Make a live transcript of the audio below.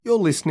You're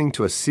listening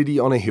to a City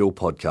on a Hill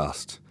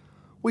podcast.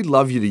 We'd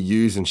love you to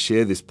use and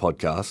share this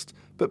podcast,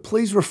 but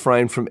please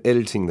refrain from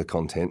editing the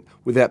content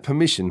without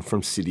permission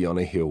from City on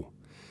a Hill.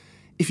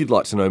 If you'd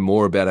like to know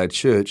more about our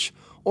church,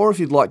 or if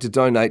you'd like to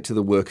donate to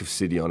the work of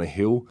City on a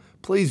Hill,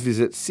 please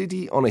visit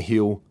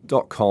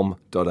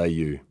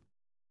cityonahill.com.au.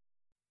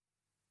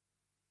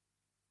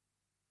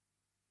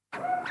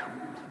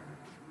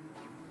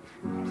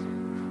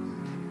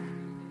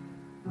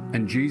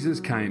 And Jesus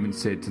came and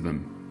said to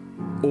them,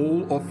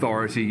 "All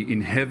authority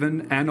in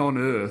heaven and on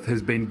earth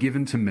has been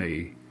given to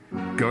me.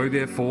 Go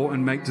therefore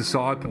and make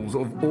disciples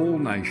of all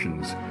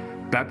nations,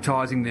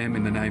 baptizing them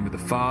in the name of the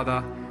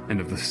Father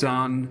and of the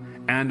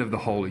Son and of the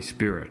Holy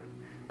Spirit,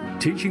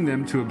 teaching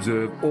them to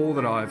observe all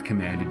that I have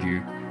commanded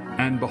you.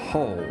 And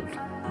behold,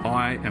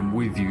 I am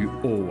with you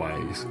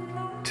always,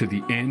 to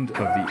the end of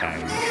the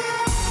age."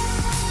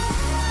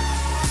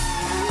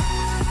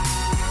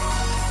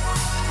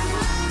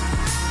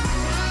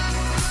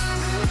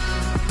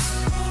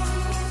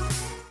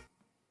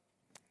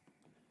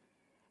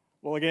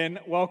 Well, again,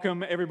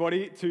 welcome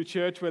everybody to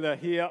church, whether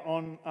here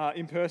on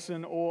in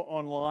person or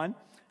online.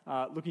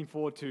 Looking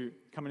forward to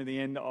coming to the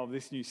end of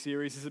this new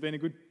series. This has been a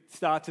good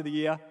start to the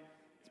year.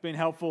 It's been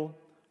helpful.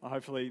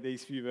 Hopefully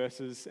these few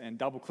verses and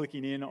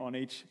double-clicking in on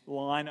each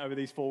line over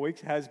these 4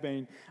 weeks has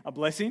been a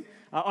blessing.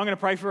 I'm going to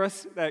pray for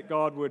us that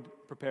God would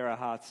prepare our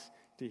hearts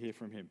to hear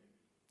from Him.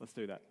 Let's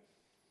do that.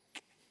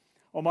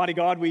 Almighty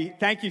God, we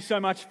thank you so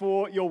much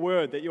for your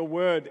word, that your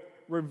word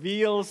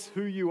reveals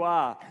who you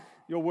are.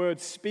 Your word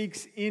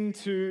speaks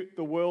into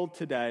the world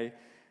today,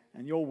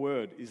 and your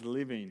word is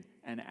living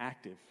and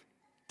active,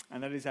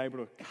 and that is able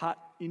to cut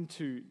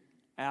into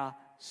our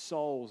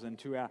souls and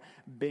to our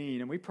being.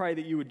 And we pray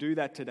that you would do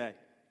that today.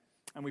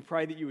 And we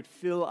pray that you would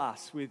fill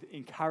us with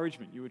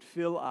encouragement. You would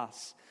fill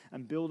us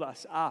and build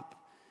us up.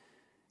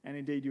 And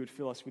indeed, you would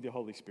fill us with your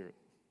Holy Spirit.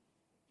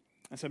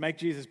 And so make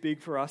Jesus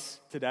big for us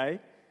today.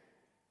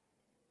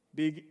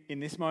 Big in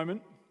this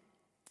moment.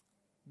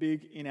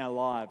 Big in our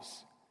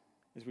lives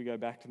as we go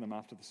back to them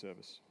after the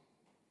service.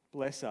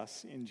 Bless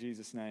us in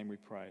Jesus' name we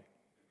pray.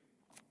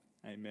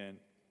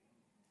 Amen.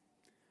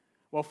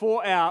 Well,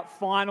 for our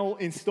final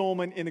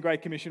installment in the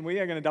Great Commission, we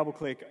are going to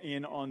double-click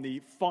in on the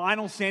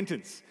final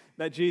sentence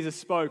that Jesus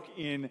spoke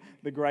in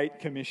the Great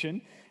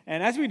Commission.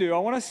 And as we do, I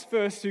want us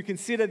first to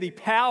consider the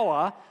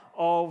power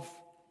of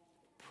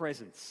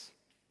presents.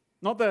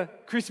 Not the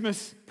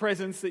Christmas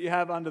presents that you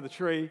have under the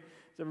tree,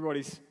 as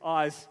everybody's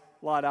eyes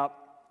light up,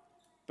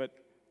 but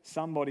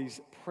somebody's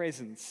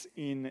presence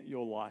in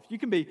your life. You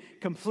can be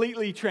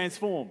completely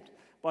transformed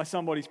by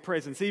somebody's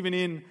presence, even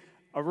in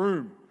a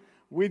room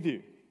with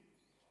you.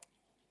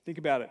 Think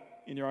about it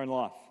in your own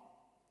life.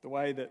 The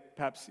way that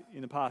perhaps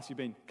in the past you've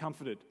been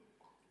comforted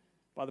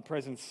by the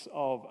presence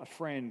of a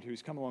friend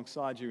who's come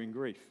alongside you in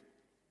grief.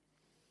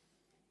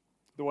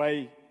 The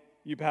way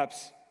you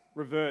perhaps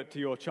revert to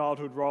your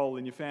childhood role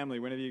in your family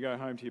whenever you go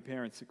home to your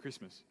parents at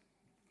Christmas.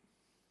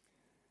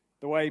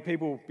 The way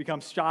people become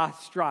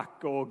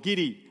starstruck or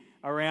giddy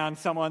around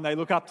someone they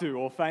look up to,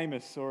 or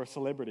famous, or a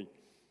celebrity.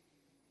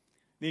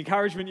 The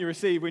encouragement you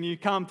receive when you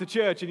come to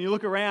church and you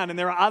look around and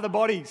there are other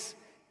bodies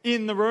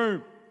in the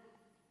room.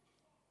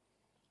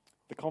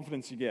 The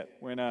confidence you get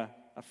when a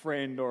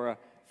friend or a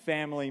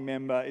family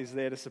member is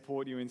there to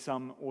support you in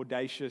some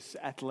audacious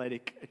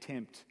athletic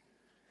attempt.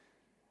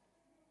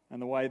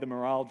 And the way the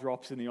morale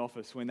drops in the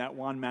office when that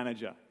one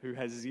manager who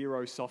has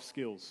zero soft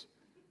skills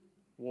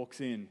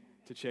walks in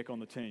to check on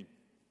the team.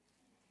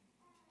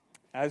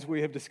 As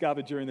we have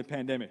discovered during the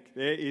pandemic,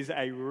 there is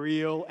a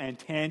real and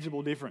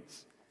tangible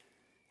difference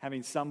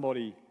having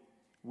somebody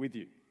with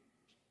you,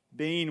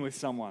 being with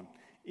someone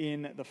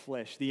in the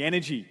flesh. The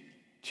energy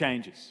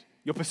changes.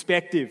 Your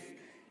perspective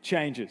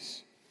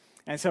changes.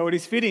 And so it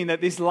is fitting that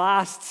this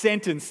last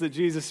sentence that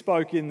Jesus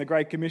spoke in the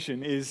Great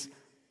Commission is,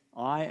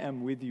 "I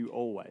am with you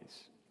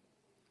always,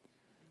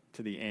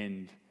 to the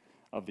end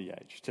of the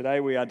age." Today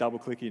we are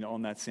double-clicking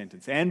on that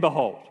sentence. And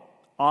behold,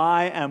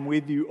 I am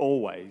with you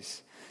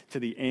always, to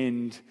the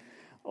end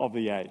of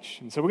the age.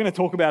 And so we're going to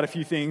talk about a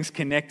few things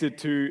connected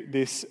to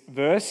this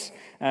verse.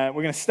 We're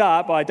going to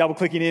start by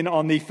double-clicking in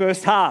on the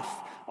first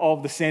half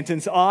of the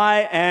sentence,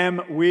 "I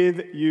am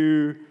with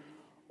you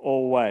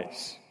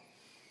always."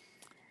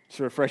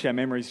 To refresh our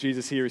memories,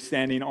 Jesus here is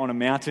standing on a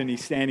mountain.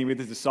 He's standing with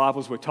his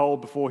disciples. We're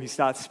told before he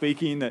starts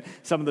speaking that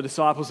some of the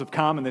disciples have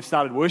come and they've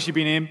started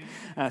worshiping him.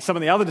 Some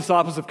of the other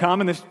disciples have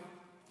come and they're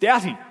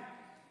doubting.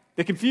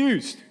 They're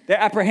confused. They're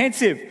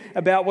apprehensive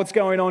about what's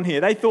going on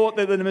here. They thought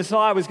that the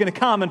Messiah was going to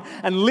come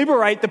and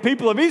liberate the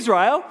people of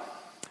Israel,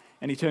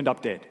 and he turned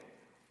up dead.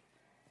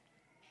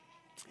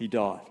 He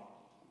died.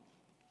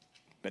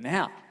 But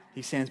now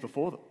he stands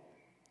before them,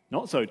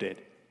 not so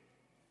dead.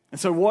 And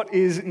so what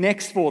is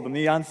next for them?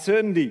 The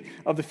uncertainty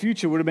of the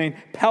future would have been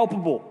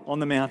palpable on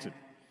the mountain.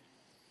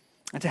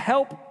 And to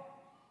help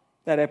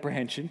that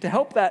apprehension, to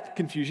help that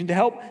confusion, to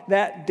help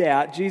that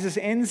doubt, Jesus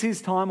ends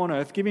his time on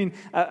earth giving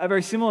a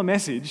very similar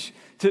message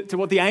to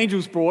what the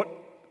angels brought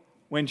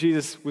when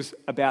Jesus was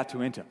about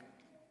to enter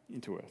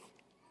into earth.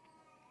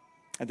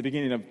 at the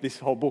beginning of this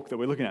whole book that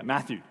we're looking at,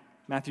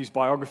 Matthew's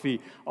biography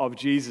of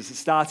Jesus. It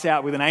starts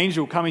out with an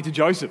angel coming to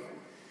Joseph.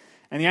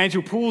 And the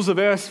angel pulls a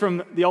verse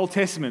from the Old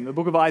Testament, the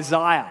book of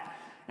Isaiah,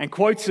 and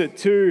quotes it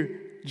to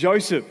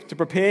Joseph to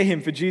prepare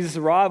him for Jesus'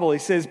 arrival. He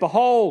says,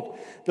 "Behold,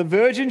 the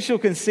virgin shall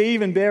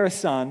conceive and bear a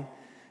son,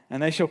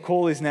 and they shall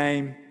call his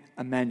name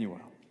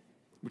Emmanuel,"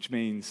 which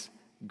means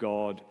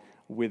God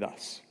with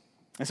us.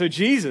 And so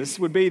Jesus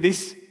would be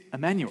this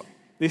Emmanuel,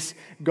 this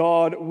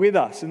God with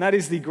us. And that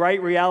is the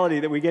great reality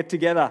that we get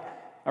together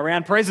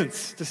around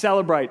presents to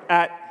celebrate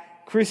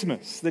at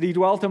Christmas, that he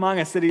dwelt among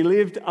us, that he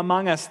lived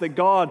among us, that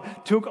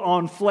God took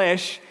on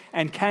flesh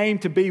and came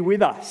to be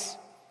with us.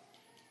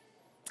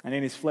 And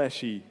in his flesh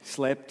he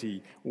slept,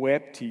 he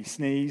wept, he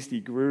sneezed, he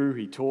grew,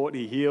 he taught,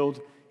 he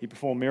healed, he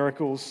performed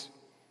miracles.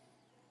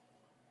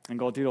 And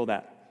God did all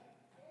that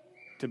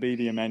to be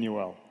the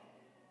Emmanuel,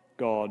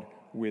 God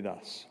with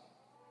us.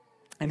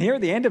 And here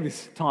at the end of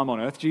his time on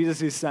earth,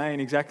 Jesus is saying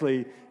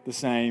exactly the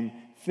same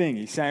thing.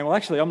 He's saying, well,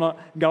 actually, I'm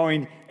not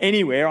going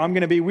anywhere. I'm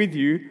going to be with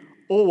you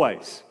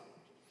always.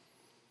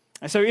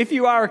 And so if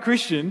you are a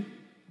Christian,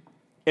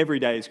 every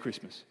day is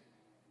Christmas.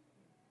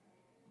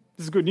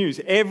 This is good news.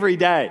 Every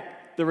day,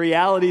 the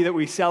reality that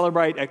we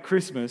celebrate at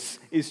Christmas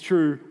is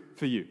true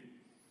for you.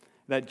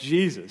 That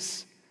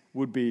Jesus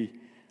would be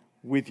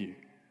with you.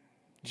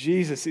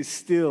 Jesus is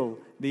still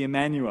the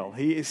Emmanuel.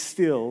 He is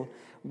still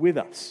with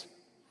us.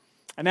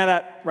 And now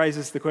that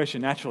raises the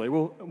question naturally,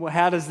 well,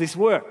 how does this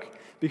work?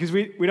 Because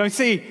we don't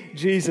see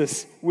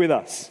Jesus with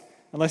us,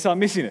 unless I'm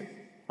missing it.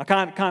 I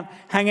can't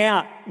hang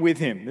out with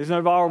him. There's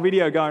no viral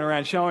video going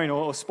around showing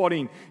or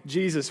spotting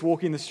Jesus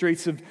walking the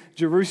streets of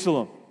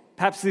Jerusalem.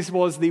 Perhaps this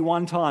was the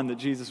one time that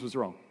Jesus was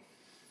wrong.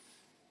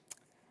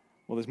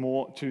 Well, there's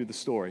more to the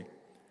story.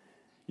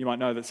 You might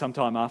know that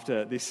sometime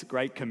after this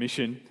Great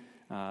Commission,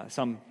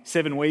 some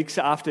 7 weeks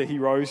after he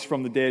rose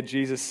from the dead,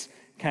 Jesus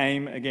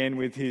came again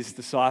with his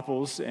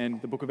disciples,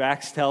 and the book of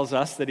Acts tells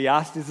us that he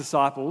asked his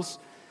disciples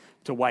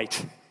to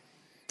wait.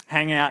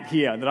 Hang out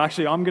here, that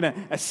actually I'm going to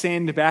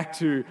ascend back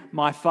to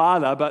my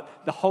Father, but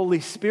the Holy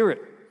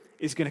Spirit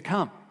is going to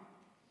come.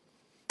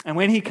 And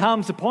when he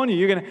comes upon you,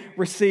 you're going to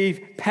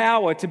receive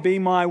power to be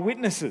my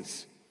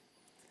witnesses.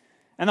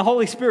 And the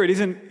Holy Spirit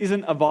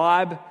isn't a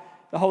vibe.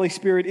 The Holy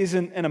Spirit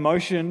isn't an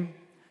emotion.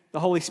 The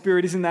Holy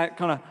Spirit isn't that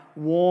kind of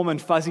warm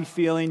and fuzzy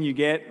feeling you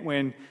get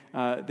when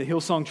the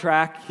Hillsong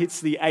track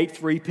hits the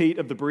 8th repeat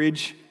of the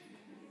bridge.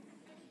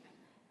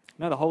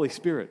 No, the Holy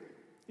Spirit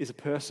is a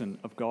person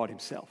of God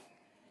himself.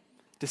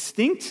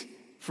 Distinct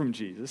from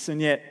Jesus and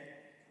yet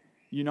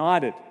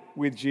united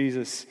with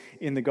Jesus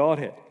in the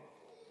Godhead.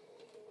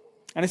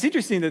 And it's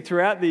interesting that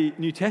throughout the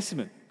New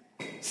Testament,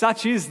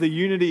 such is the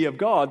unity of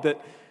God that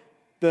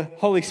the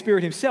Holy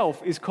Spirit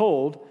himself is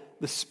called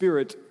the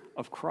Spirit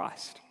of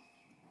Christ.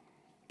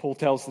 Paul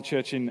tells the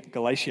church in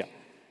Galatia,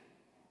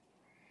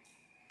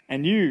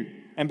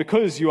 and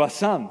because you are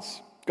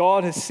sons,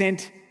 God has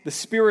sent the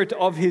Spirit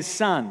of his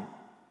Son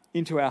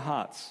into our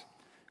hearts,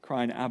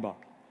 crying, Abba,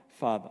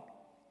 Father.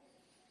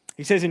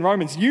 He says in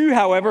Romans, you,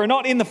 however, are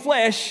not in the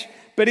flesh,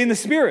 but in the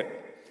Spirit,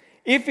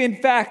 if in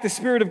fact the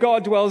Spirit of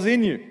God dwells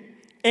in you.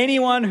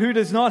 Anyone who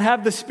does not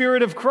have the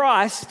Spirit of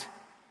Christ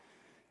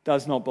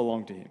does not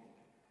belong to him.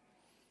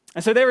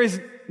 And so there is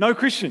no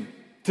Christian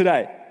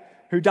today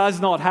who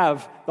does not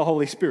have the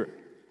Holy Spirit,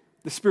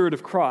 the Spirit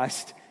of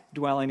Christ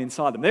dwelling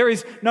inside them. There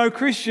is no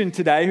Christian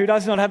today who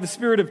does not have the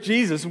Spirit of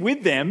Jesus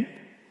with them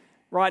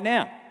right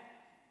now.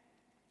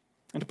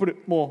 And to put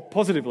it more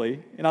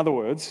positively, in other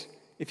words,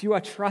 if you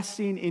are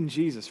trusting in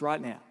Jesus right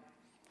now,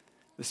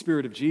 the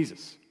Spirit of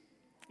Jesus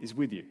is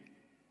with you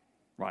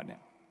right now.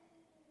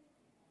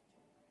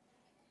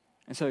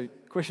 And so,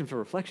 question for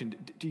reflection,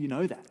 do you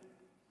know that?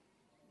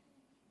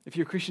 If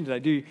you're a Christian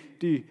today,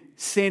 do you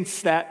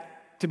sense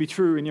that to be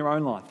true in your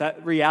own life?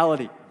 That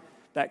reality,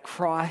 that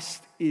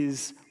Christ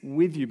is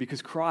with you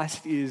because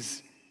Christ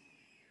is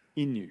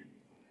in you.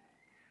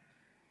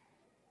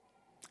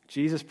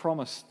 Jesus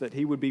promised that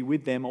he would be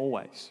with them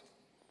always.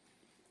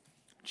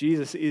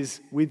 Jesus is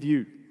with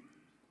you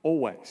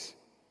always.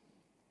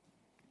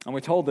 And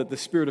we're told that the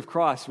Spirit of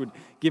Christ would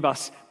give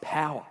us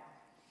power.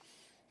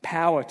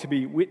 Power to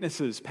be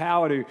witnesses,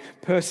 power to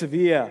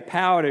persevere,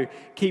 power to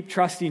keep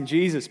trusting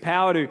Jesus,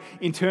 power to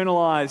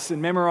internalize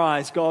and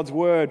memorize God's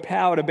word,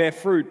 power to bear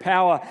fruit,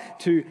 power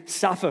to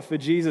suffer for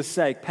Jesus'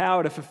 sake,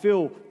 power to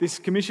fulfill this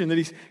commission that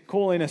he's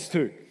calling us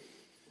to.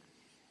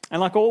 And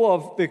like all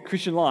of the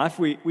Christian life,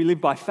 we live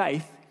by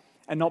faith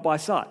and not by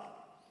sight.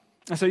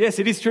 And so yes,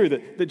 it is true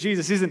that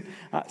Jesus isn't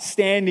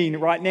standing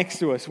right next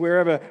to us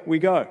wherever we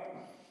go.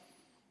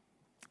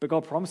 But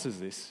God promises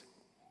this.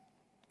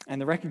 And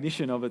the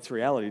recognition of its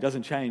reality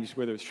doesn't change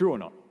whether it's true or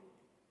not.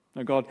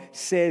 No, God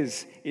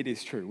says it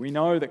is true. We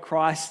know that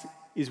Christ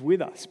is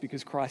with us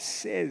because Christ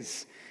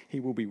says he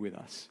will be with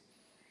us.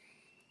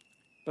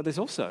 But there's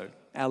also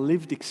our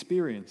lived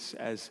experience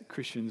as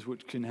Christians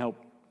which can help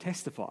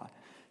testify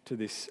to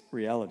this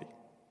reality.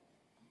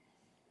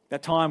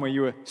 That time where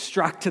you were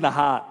struck to the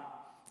heart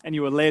and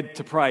you were led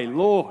to pray,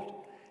 Lord,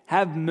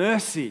 have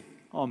mercy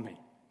on me.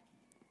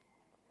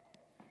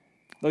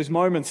 Those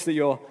moments that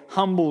you're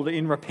humbled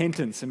in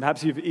repentance, and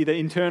perhaps you've either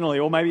internally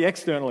or maybe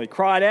externally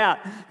cried out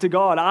to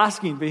God,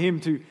 asking for Him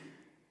to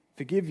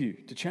forgive you,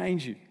 to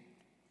change you.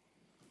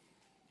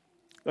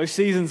 Those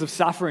seasons of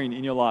suffering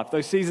in your life,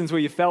 those seasons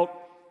where you felt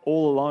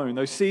all alone,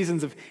 those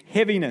seasons of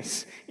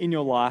heaviness in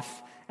your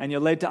life, and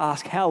you're led to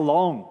ask, how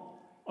long,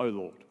 O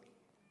Lord?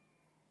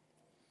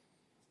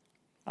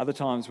 Other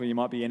times where you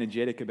might be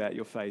energetic about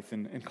your faith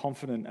and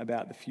confident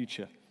about the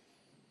future.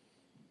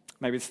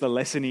 Maybe it's the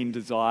lessening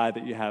desire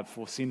that you have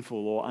for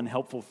sinful or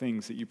unhelpful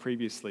things that you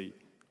previously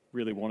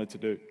really wanted to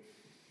do.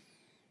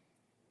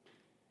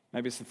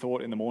 Maybe it's the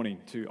thought in the morning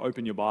to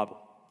open your Bible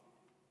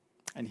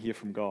and hear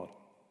from God.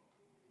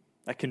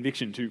 That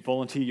conviction to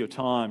volunteer your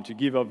time, to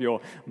give of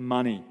your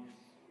money,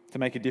 to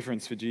make a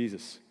difference for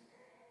Jesus.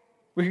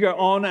 We could go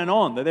on and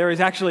on, that there is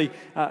actually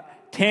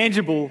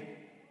tangible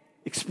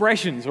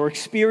expressions or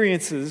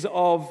experiences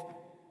of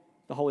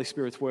the Holy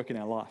Spirit's work in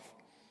our life.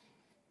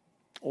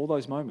 All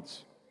those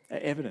moments are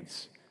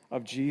evidence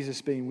of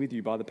Jesus being with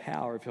you by the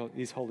power of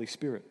His Holy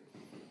Spirit.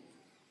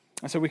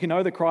 And so we can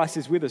know that Christ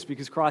is with us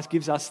because Christ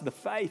gives us the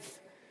faith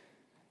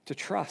to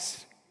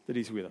trust that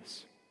He's with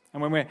us.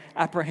 And when we're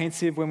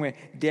apprehensive, when we're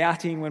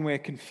doubting, when we're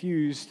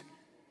confused,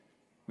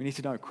 we need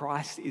to know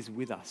Christ is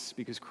with us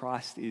because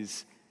Christ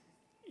is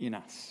in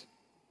us.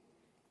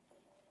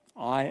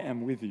 I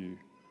am with you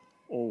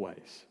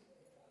always.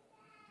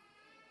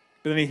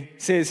 But then He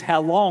says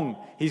how long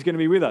He's going to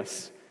be with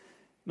us.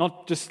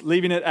 Not just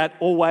leaving it at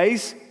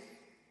always.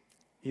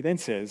 He then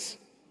says,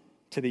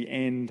 to the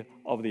end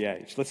of the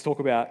age. Let's talk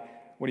about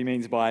what He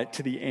means by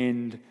to the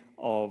end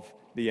of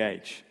the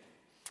age.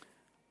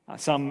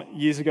 Some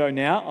years ago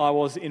now, I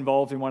was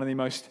involved in one of the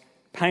most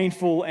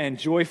painful and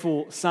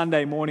joyful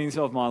Sunday mornings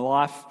of my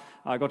life.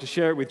 I got to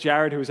share it with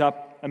Jared, who was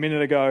up a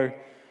minute ago.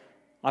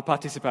 I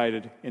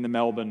participated in the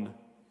Melbourne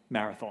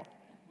Marathon.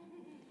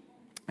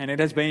 And it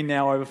has been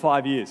now over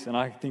 5 years, and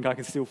I think I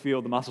can still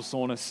feel the muscle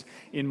soreness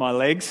in my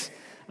legs.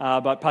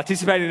 But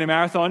participating in a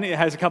marathon, it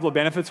has a couple of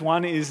benefits.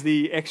 One is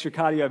the extra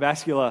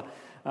cardiovascular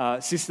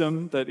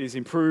system that is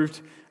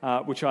improved,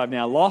 which I've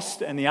now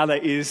lost, and the other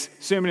is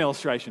sermon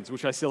illustrations,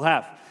 which I still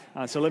have.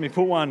 So let me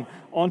put one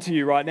onto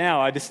you right now.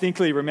 I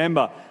distinctly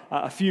remember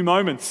a few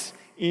moments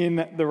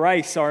in the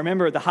race. I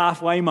remember at the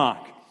halfway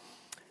mark,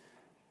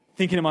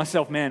 thinking to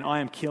myself, man, I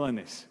am killing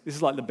this. This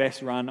is like the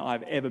best run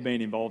I've ever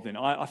been involved in.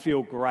 I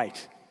feel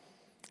great.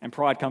 And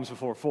pride comes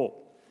before a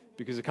fall,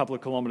 because a couple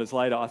of kilometres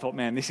later, I thought,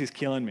 man, this is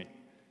killing me.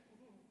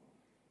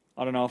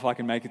 I don't know if I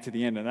can make it to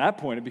the end. And at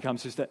that point, it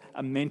becomes just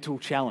a mental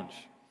challenge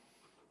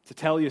to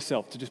tell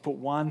yourself to just put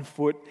one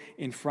foot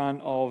in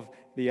front of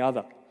the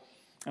other.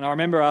 And I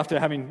remember after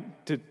having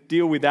to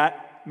deal with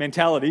that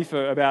mentality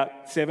for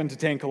about 7 to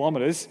 10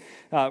 kilometres,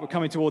 we're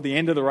coming toward the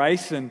end of the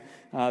race, and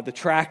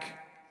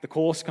the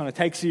course kind of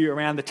takes you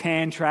around the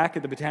tan track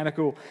at the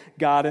Botanical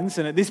Gardens.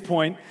 And at this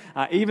point,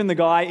 even the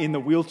guy in the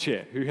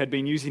wheelchair, who had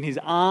been using his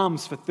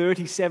arms for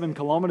 37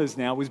 kilometres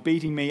now, was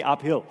beating me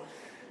uphill.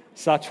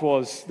 Such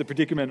was the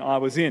predicament I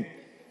was in.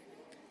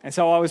 And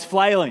so I was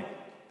flailing.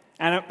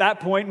 And at that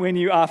point, when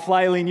you are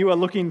flailing, you are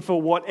looking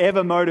for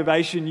whatever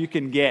motivation you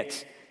can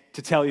get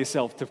to tell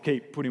yourself to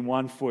keep putting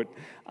one foot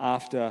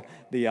after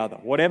the other.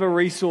 Whatever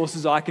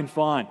resources I can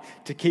find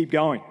to keep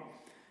going.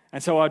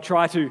 And so I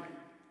try to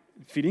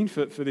fit in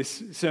for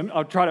this sermon.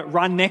 I'd try to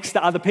run next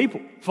to other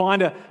people,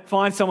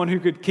 find someone who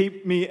could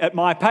keep me at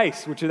my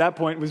pace, which at that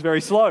point was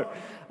very slow.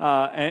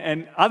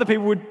 And other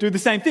people would do the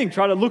same thing,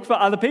 try to look for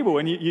other people.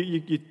 And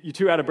you're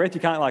too out of breath,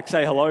 you can't like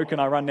say hello, can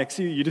I run next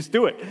to you? You just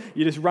do it.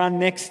 You just run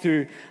next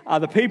to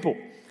other people.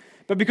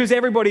 But because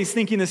everybody's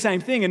thinking the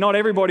same thing and not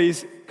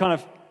everybody's kind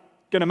of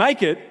going to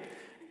make it,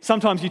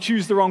 sometimes you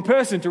choose the wrong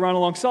person to run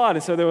alongside.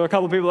 And so there were a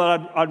couple of people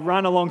that I'd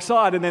run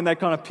alongside, and then they'd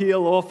kind of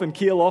peel off and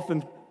keel off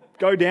and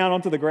go down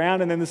onto the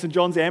ground, and then the St.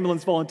 John's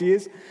ambulance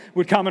volunteers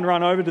would come and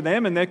run over to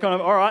them, and they're kind of,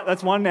 all right,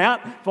 that's one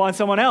out, find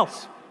someone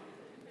else.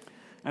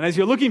 And as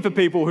you're looking for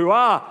people who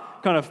are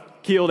kind of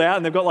keeled out,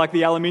 and they've got like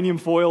the aluminium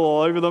foil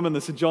all over them, and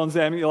the St. John's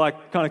ambulance, you're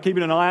like kind of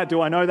keeping an eye out,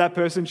 do I know that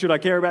person? Should I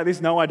care about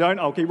this? No, I don't.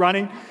 I'll keep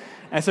running.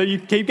 And so you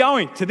keep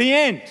going to the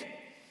end.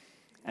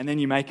 And then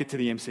you make it to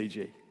the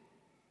MCG.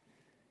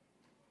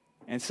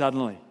 And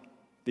suddenly,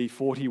 the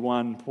 42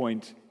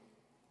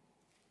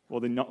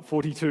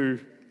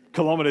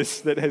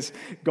 kilometres that has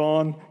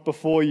gone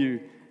before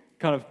you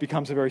kind of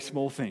becomes a very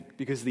small thing,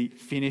 because the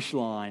finish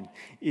line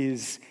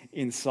is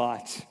in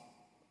sight.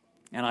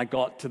 And I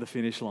got to the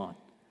finish line,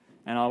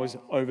 and I was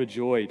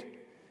overjoyed.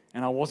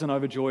 And I wasn't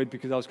overjoyed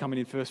because I was coming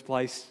in first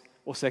place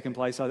or second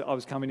place. I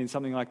was coming in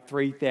something like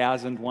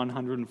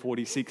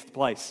 3,146th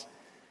place.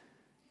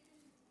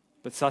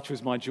 But such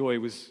was my joy,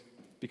 was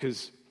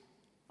because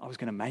I was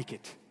going to make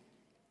it.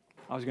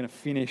 I was going to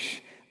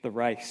finish the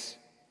race.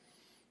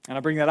 And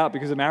I bring that up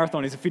because a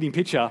marathon is a fitting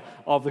picture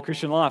of the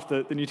Christian life.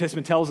 The New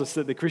Testament tells us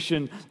that the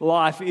Christian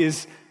life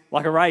is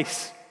like a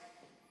race.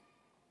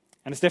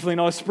 And it's definitely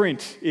not a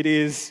sprint. It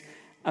is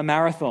a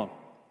marathon.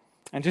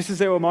 And just as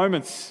there were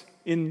moments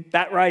in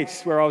that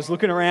race where I was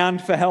looking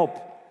around for help,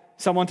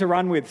 someone to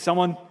run with,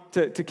 someone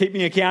to keep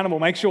me accountable,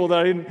 make sure that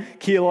I didn't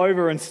keel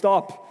over and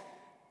stop.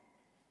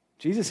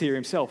 Jesus here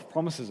himself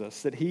promises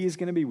us that he is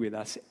going to be with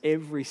us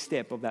every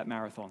step of that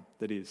marathon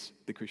that is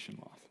the Christian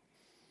life.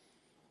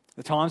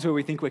 The times where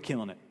we think we're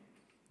killing it,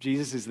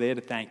 Jesus is there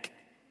to thank.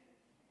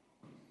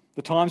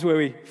 The times where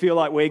we feel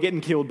like we're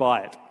getting killed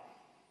by it,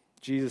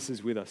 Jesus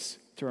is with us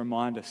to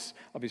remind us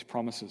of his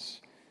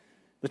promises.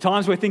 The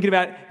times we're thinking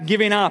about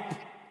giving up,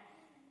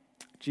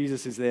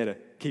 Jesus is there to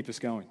keep us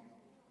going.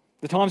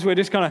 The times we're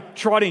just kind of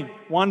trotting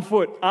one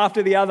foot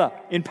after the other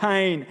in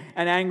pain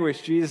and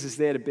anguish, Jesus is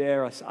there to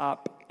bear us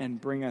up and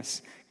bring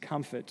us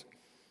comfort.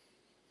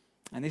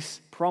 And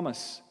this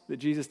promise that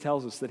Jesus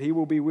tells us that he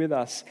will be with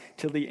us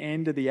till the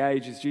end of the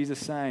age is Jesus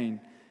saying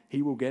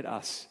he will get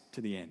us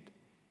to the end,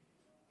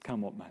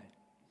 come what may.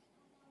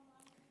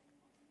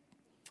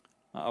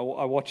 I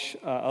watch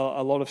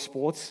a lot of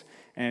sports,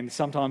 and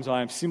sometimes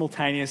I am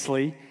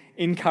simultaneously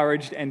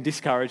encouraged and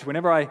discouraged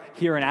whenever I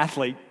hear an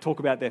athlete talk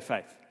about their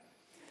faith.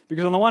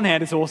 Because on the one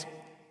hand, it's awesome.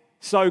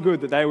 So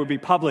good that they would be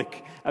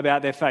public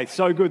about their faith.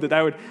 So good that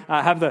they would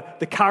have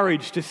the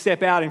courage to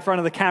step out in front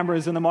of the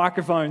cameras and the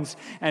microphones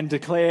and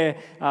declare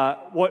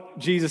what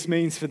Jesus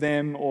means for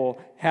them or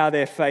how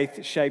their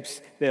faith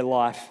shapes their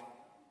life.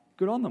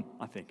 Good on them,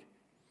 I think.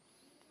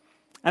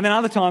 And then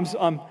other times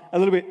I'm a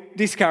little bit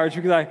discouraged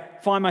because I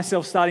find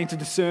myself starting to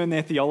discern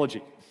their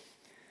theology.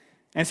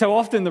 And so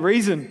often the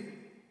reason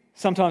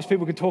sometimes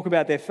people can talk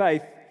about their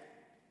faith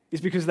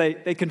is because they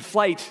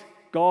conflate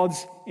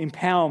God's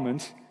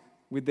empowerment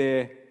with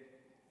their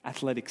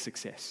athletic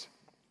success,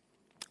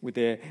 with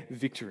their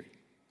victory.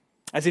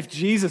 As if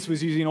Jesus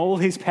was using all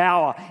his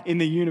power in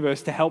the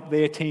universe to help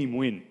their team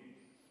win.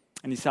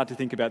 And you start to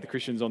think about the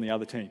Christians on the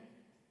other team,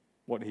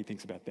 what he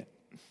thinks about them.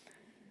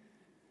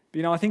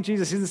 But I think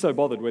Jesus isn't so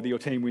bothered whether your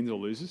team wins or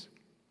loses.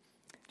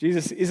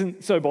 Jesus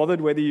isn't so bothered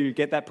whether you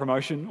get that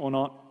promotion or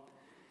not.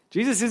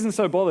 Jesus isn't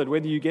so bothered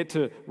whether you get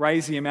to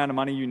raise the amount of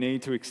money you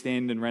need to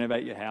extend and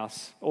renovate your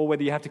house, or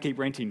whether you have to keep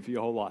renting for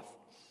your whole life.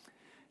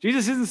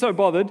 Jesus isn't so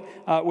bothered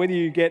whether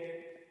you get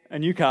a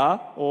new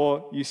car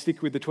or you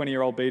stick with the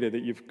 20-year-old beater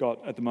that you've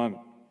got at the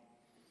moment.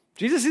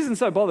 Jesus isn't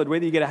so bothered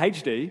whether you get a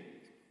HD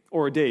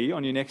or a D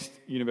on your next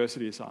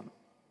university assignment.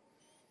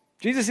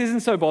 Jesus isn't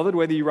so bothered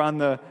whether you run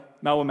the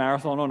Melbourne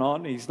Marathon or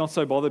not. He's not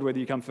so bothered whether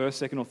you come first,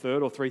 second or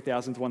third or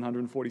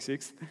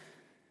 3,146th.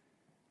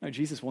 No,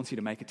 Jesus wants you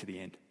to make it to the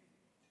end.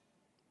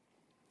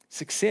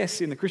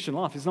 Success in the Christian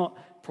life is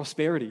not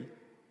prosperity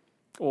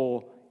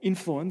or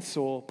influence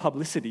or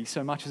publicity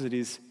so much as it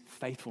is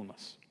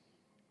faithfulness.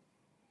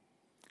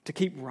 To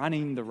keep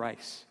running the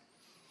race.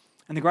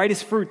 And the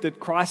greatest fruit that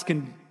Christ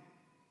can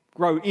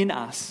grow in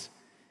us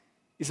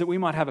is that we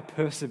might have a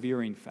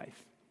persevering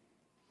faith.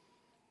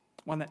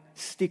 One that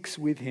sticks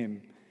with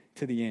him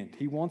to the end.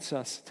 He wants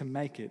us to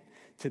make it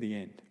to the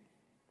end.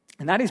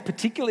 And that is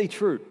particularly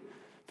true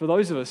for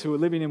those of us who are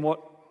living in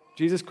what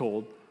Jesus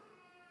called,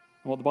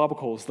 and what the Bible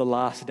calls, the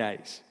last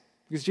days.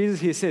 Because Jesus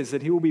here says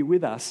that he will be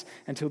with us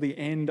until the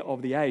end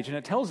of the age. And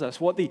it tells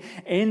us what the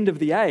end of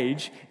the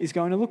age is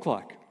going to look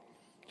like.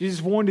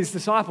 Jesus warned his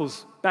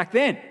disciples back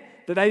then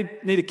that they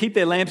need to keep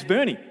their lamps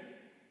burning.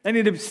 They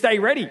need to stay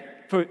ready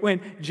for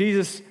when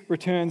Jesus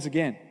returns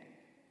again.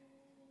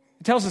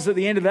 It tells us at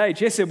the end of the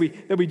age, yes,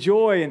 there'll be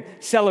joy and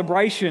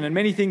celebration and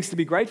many things to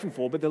be grateful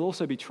for, but there'll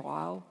also be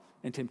trial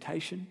and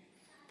temptation.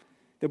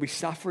 There'll be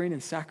suffering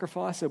and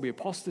sacrifice. There'll be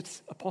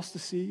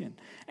apostasy and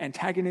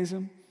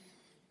antagonism.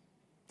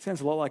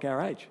 Sounds a lot like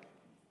our age.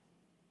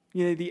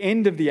 The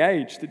end of the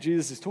age that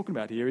Jesus is talking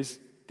about here is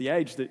the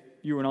age that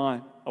you and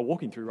I are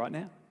walking through right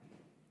now.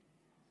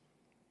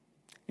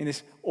 In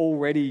this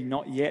already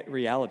not yet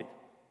reality,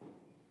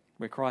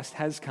 where Christ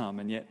has come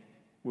and yet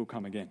will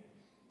come again.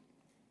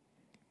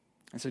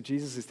 And so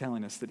Jesus is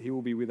telling us that he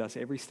will be with us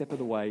every step of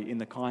the way in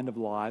the kind of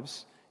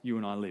lives you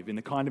and I live, in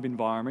the kind of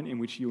environment in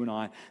which you and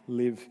I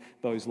live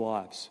those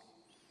lives.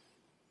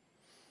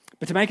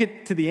 But to make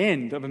it to the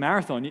end of a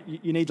marathon,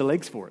 you need the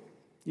legs for it.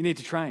 You need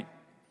to train.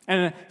 And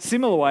in a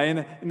similar way,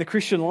 in the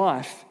Christian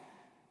life,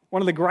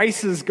 one of the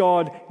graces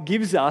God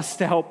gives us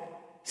to help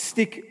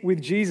stick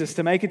with Jesus,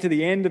 to make it to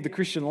the end of the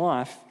Christian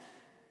life,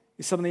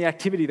 is some of the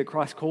activity that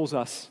Christ calls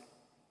us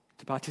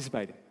to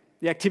participate in,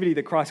 the activity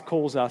that Christ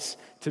calls us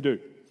to do.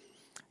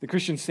 The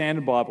Christian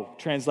Standard Bible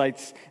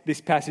translates this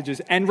passage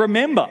as, "And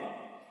remember,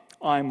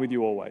 I am with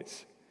you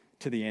always,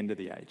 to the end of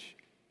the age."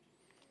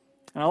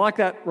 And I like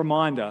that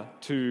reminder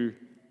to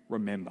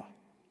remember.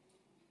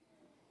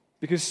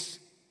 Because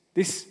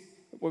this,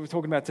 what we're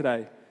talking about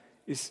today,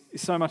 is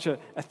so much a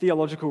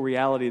theological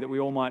reality that we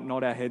all might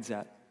nod our heads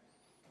at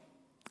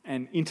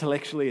and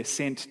intellectually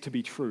assent to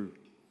be true.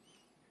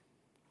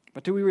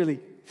 But do we really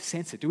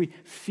sense it? Do we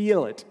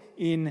feel it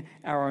in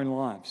our own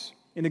lives?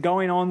 In the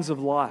going-ons of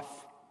life?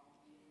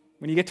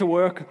 When you get to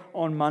work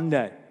on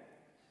Monday,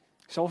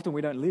 so often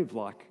we don't live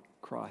like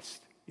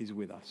Christ is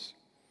with us.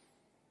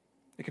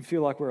 It can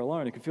feel like we're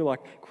alone. It can feel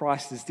like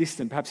Christ is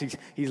distant. Perhaps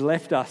he's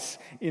left us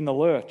in the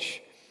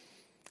lurch.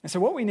 And so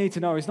what we need to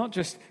know is not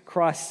just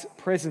Christ's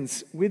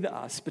presence with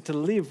us, but to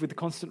live with the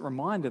constant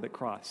reminder that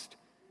Christ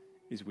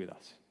is with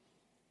us.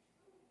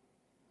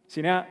 See,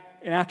 in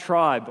our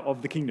tribe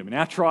of the kingdom, in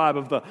our tribe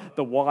of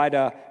the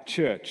wider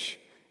church,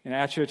 and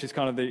our church is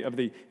kind of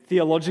the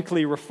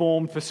theologically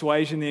reformed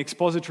persuasion, the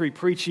expository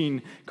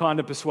preaching kind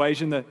of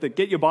persuasion, the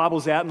get your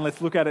Bibles out and let's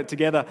look at it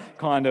together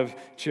kind of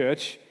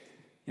church.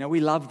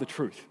 We love the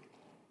truth.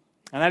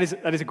 And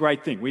that is a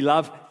great thing. We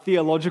love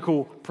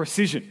theological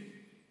precision.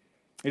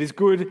 It is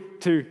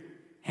good to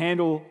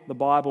handle the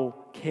Bible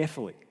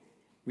carefully,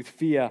 with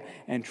fear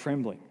and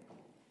trembling.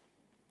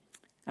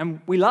 And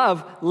we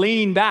love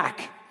leaning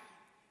back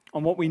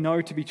on what we know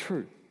to be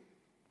true.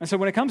 And so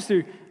when it comes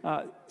to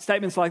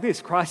statements like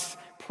this, Christ's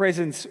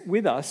presence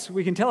with us,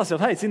 we can tell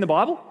ourselves, hey, it's in the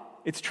Bible,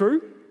 it's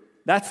true,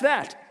 that's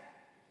that.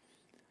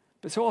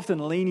 But so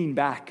often leaning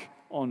back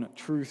on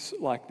truths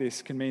like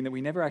this can mean that we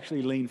never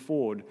actually lean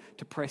forward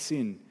to press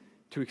in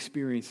to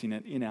experiencing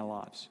it in our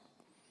lives.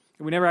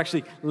 We never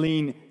actually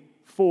lean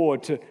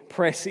forward to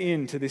press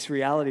into this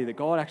reality that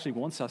God actually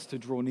wants us to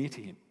draw near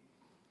to Him.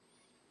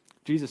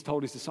 Jesus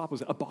told His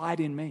disciples, abide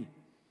in me.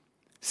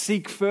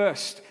 Seek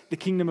first the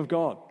kingdom of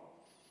God.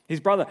 His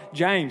brother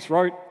James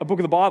wrote a book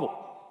of the Bible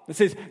that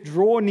says,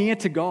 draw near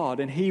to God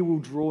and He will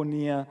draw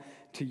near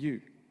to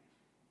you.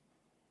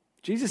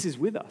 Jesus is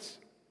with us.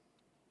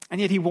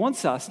 And yet He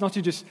wants us not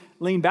to just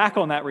lean back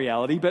on that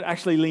reality, but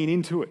actually lean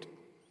into it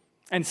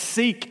and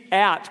seek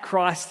out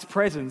Christ's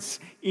presence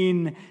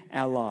in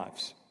our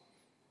lives.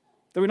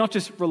 That we not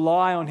just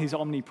rely on His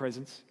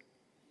omnipresence,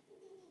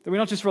 that we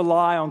not just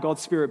rely on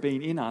God's Spirit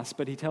being in us,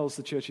 but He tells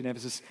the church in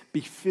Ephesus,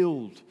 be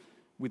filled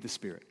with the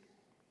Spirit.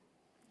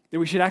 That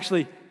we should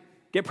actually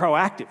get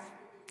proactive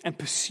and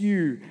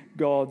pursue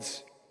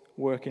God's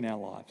work in our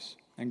lives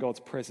and God's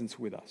presence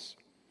with us.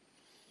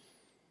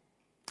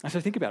 And so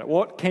think about it.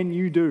 What can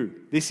you do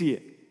this year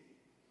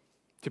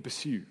to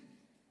pursue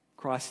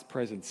Christ's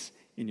presence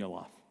in your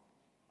life?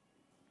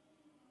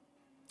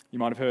 You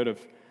might have heard of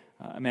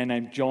a man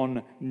named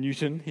John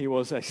Newton. He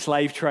was a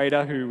slave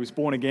trader who was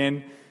born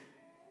again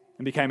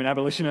and became an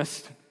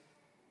abolitionist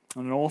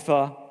and an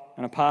author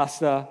and a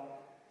pastor.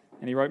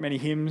 And he wrote many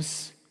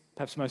hymns,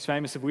 perhaps most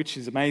famous of which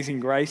is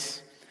Amazing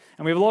Grace.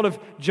 And we have a lot of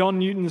John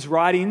Newton's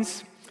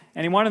writings.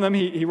 And in one of them,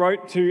 he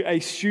wrote to a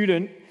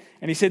student,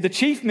 and he said, the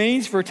chief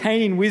means for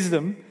attaining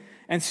wisdom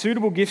and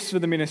suitable gifts for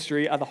the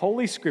ministry are the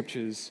Holy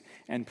Scriptures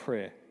and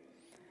prayer.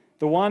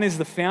 The one is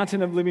the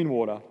fountain of living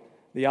water,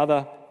 the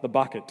other the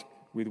bucket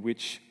with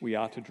which we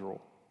are to draw.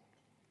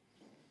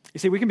 You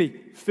see, we can be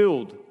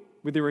filled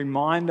with the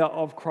reminder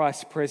of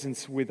Christ's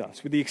presence with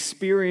us, with the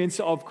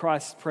experience of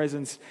Christ's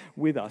presence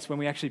with us when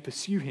we actually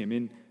pursue Him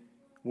in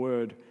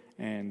word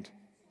and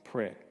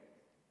prayer.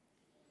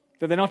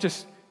 That they're not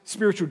just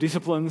spiritual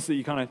disciplines that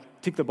you kind of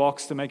tick the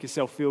box to make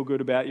yourself feel good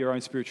about your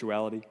own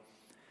spirituality.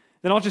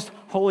 They're not just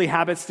holy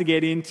habits to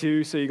get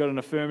into so you got an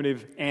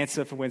affirmative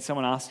answer for when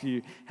someone asks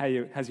you,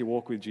 how's your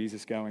walk with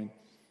Jesus going?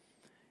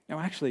 No,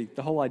 actually,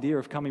 the whole idea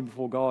of coming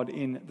before God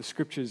in the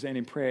Scriptures and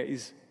in prayer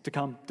is to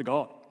come to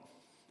God,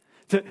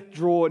 to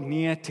draw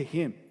near to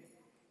Him,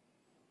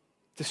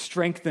 to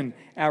strengthen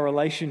our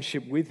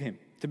relationship with Him,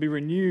 to be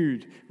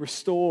renewed,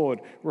 restored,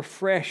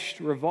 refreshed,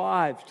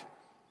 revived.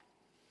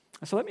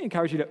 And so let me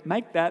encourage you to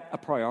make that a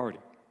priority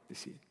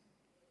this year.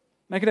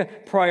 Make it a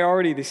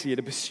priority this year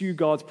to pursue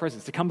God's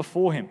presence, to come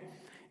before Him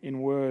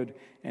in word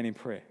and in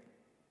prayer.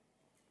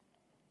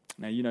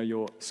 Now, you know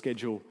your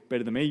schedule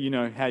better than me. You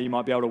know how you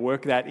might be able to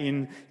work that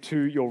into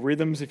your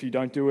rhythms if you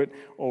don't do it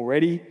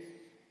already.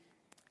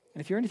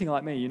 And if you're anything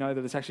like me, you know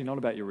that it's actually not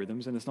about your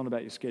rhythms and it's not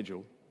about your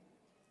schedule.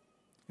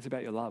 It's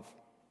about your love.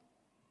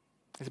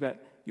 It's about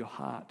your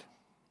heart.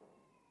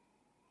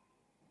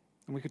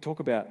 And we could talk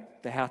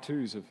about the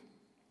how-tos of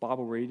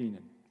Bible reading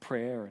and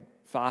prayer and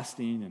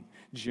fasting and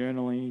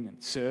journaling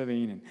and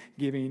serving and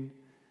giving.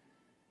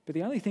 But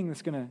the only thing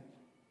that's going to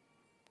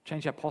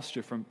change our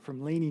posture from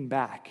leaning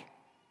back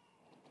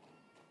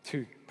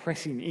to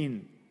pressing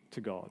in to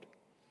God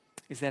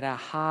is that our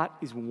heart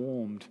is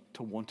warmed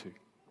to want to.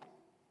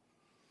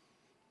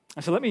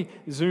 And so let me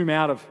zoom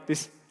out of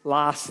this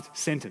last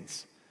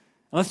sentence.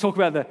 And let's talk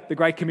about the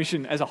Great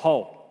Commission as a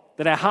whole,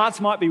 that our hearts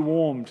might be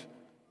warmed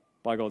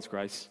by God's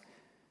grace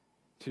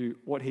to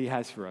what He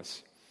has for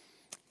us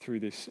through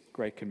this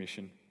Great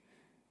Commission.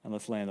 And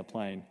let's land the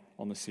plane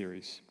on the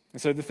series.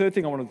 And so the third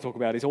thing I wanted to talk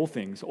about is all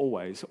things,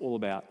 always, all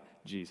about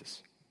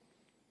Jesus.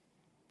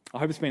 I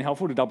hope it's been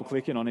helpful to double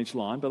click in on each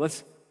line, but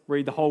let's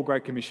read the whole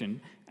Great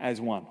Commission as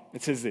one.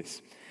 It says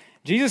this: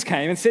 Jesus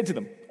came and said to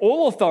them,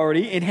 all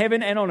authority in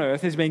heaven and on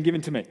earth has been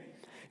given to me.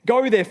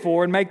 Go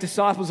therefore and make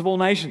disciples of all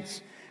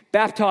nations,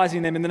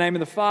 baptizing them in the name of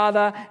the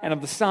Father and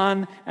of the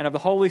Son and of the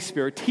Holy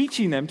Spirit,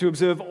 teaching them to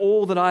observe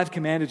all that I have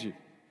commanded you.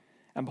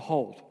 And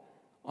behold,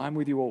 I am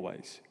with you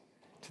always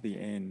to the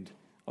end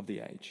of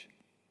the age.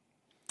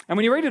 And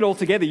when you read it all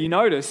together, you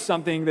notice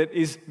something that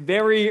is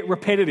very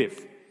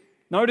repetitive.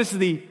 Notice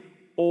the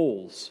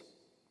alls.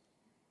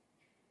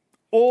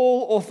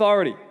 All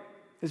authority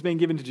has been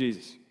given to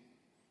Jesus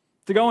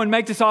to go and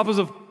make disciples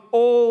of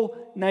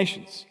all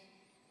nations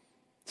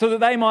so that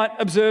they might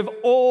observe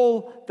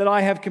all that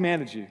I have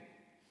commanded you.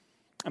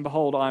 And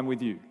behold, I am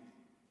with you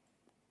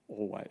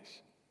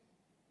always.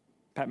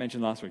 Pat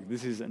mentioned last week,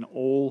 this is an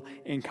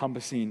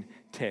all-encompassing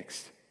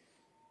text.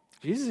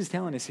 Jesus is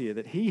telling us here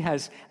that he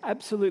has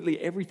absolutely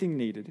everything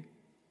needed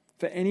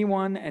for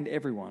anyone and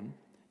everyone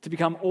to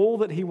become all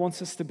that he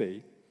wants us to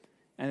be,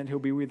 and that he'll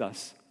be with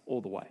us all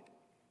the way.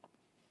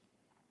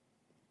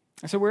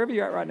 And so wherever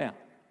you're at right now,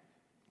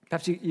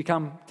 perhaps you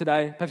come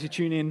today, perhaps you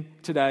tune in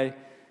today,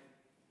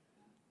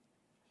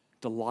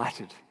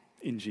 delighted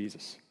in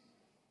Jesus,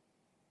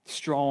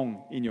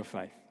 strong in your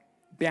faith,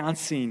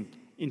 bouncing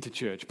into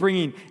church,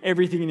 bringing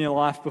everything in your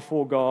life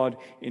before God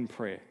in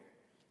prayer.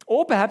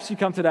 Or perhaps you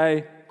come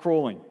today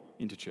crawling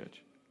into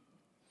church,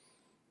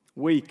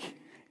 weak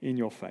in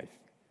your faith,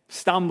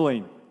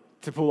 stumbling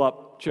to pull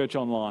up church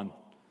online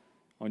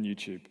on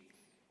YouTube.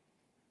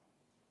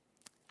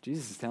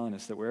 Jesus is telling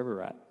us that wherever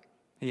we're at,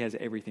 he has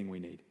everything we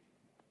need.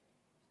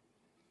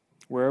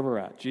 Wherever we're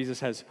at, Jesus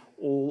has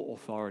all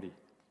authority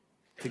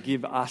to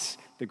give us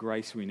the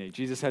grace we need.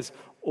 Jesus has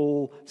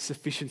all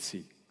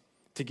sufficiency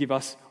to give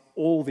us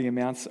all the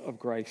amounts of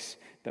grace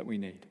that we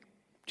need.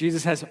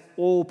 Jesus has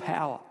all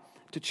power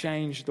to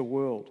change the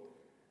world,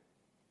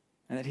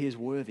 and that he is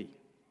worthy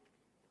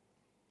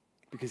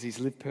because he's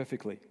lived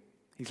perfectly.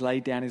 He's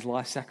laid down his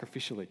life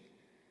sacrificially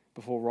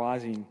before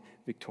rising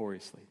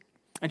victoriously.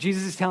 And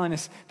Jesus is telling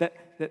us that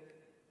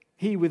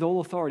he, with all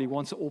authority,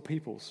 wants all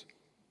peoples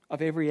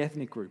of every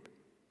ethnic group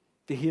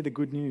to hear the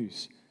good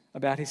news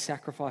about his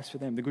sacrifice for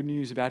them, the good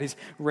news about his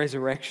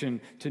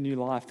resurrection to new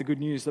life, the good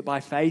news that by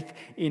faith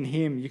in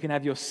him you can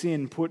have your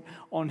sin put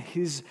on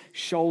his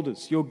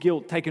shoulders, your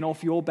guilt taken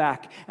off your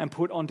back and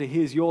put onto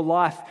his, your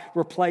life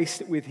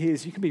replaced with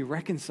his. You can be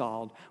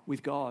reconciled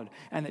with God,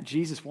 and that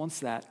Jesus wants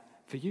that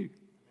for you.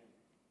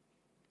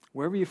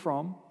 Wherever you're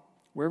from,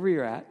 wherever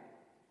you're at,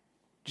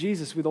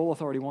 Jesus with all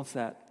authority wants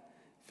that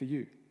for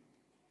you.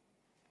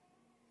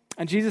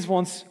 And Jesus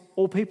wants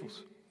all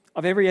peoples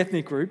of every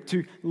ethnic group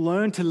to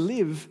learn to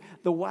live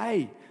the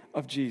way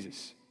of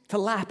Jesus, to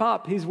lap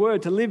up his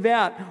word, to live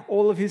out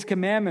all of his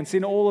commandments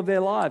in all of their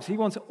lives. He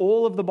wants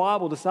all of the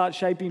Bible to start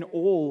shaping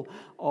all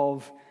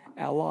of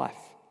our life.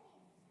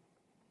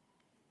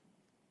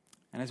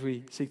 And as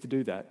we seek to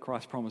do that,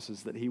 Christ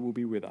promises that he will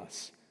be with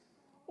us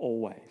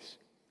always,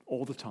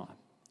 all the time,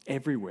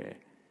 everywhere,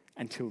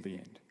 until the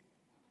end.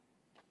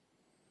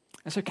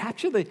 And so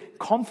capture the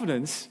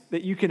confidence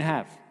that you can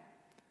have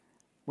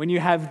when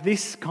you have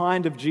this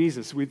kind of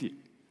Jesus with you.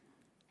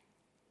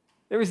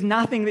 There is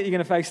nothing that you're going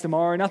to face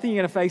tomorrow, nothing you're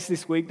going to face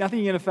this week, nothing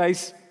you're going to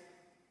face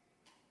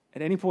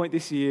at any point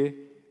this year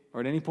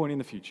or at any point in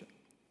the future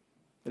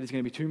that is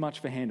going to be too much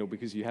for handle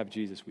because you have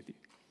Jesus with you.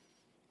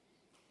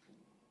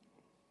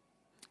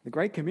 The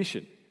Great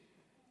Commission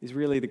is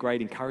really the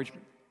great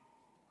encouragement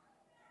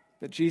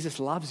that Jesus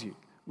loves you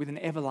with an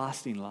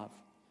everlasting love.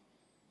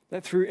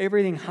 That through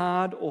everything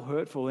hard or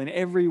hurtful, in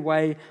every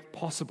way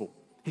possible,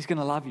 he's going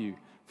to love you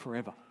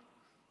forever.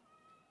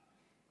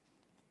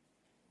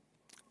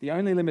 The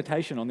only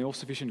limitation on the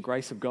all-sufficient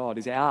grace of God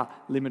is our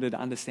limited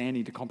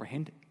understanding to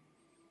comprehend it,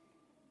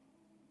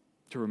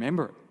 to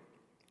remember it,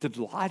 to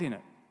delight in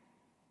it,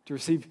 to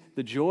receive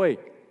the joy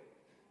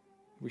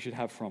we should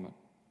have from it.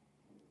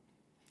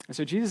 And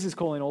so Jesus is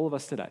calling all of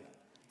us today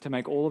to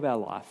make all of our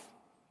life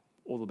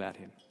all about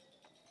him.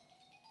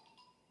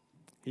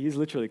 He is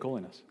literally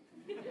calling us.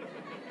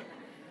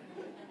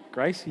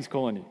 Grace, he's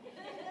calling you.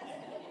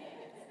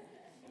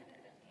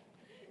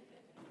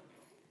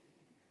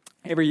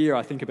 Every year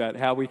I think about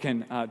how we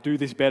can do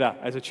this better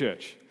as a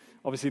church.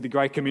 Obviously the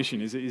Great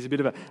Commission is a bit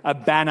of a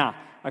banner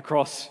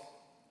across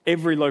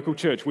every local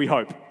church, we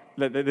hope.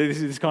 That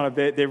this is kind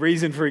of their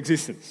reason for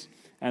existence.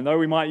 And though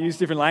we might use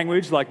different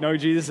language like know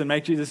Jesus and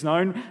make Jesus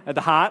known, at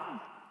the heart,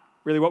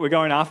 really what we're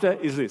going after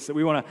is this, that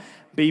we want to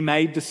be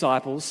made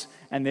disciples,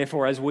 and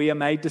therefore as we are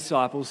made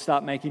disciples,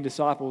 start making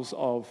disciples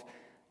of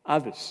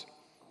others.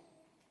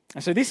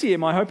 And so this year,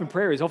 my hope and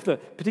prayer is,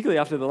 particularly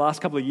after the last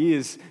couple of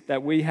years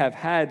that we have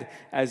had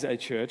as a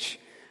church,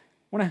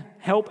 I want to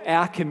help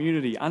our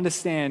community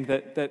understand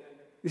that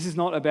this is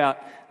not about,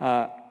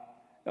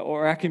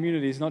 or our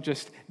community is not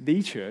just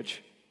the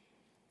church,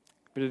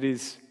 but it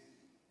is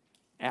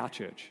our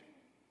church.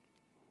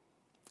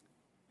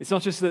 It's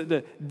not just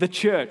that the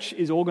church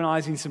is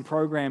organising some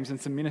programs and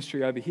some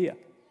ministry over here.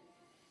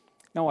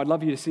 No, I'd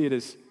love you to see it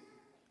as,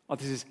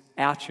 this is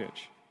our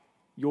church,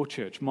 your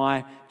church,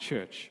 my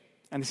church.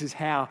 And this is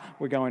how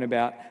we're going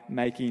about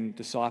making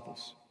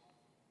disciples.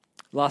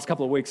 The last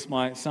couple of weeks,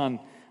 my son,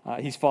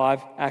 he's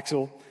 5,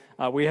 Axel,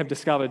 we have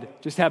discovered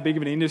just how big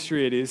of an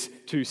industry it is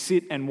to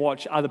sit and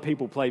watch other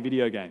people play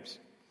video games.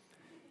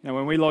 Now,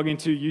 when we log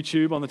into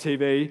YouTube on the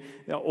TV,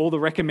 all the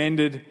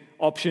recommended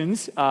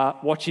options are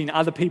watching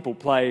other people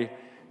play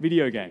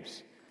video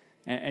games.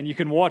 And you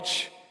can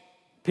watch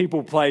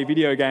people play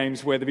video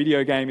games where the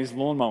video game is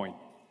lawn mowing.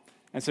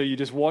 And so you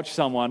just watch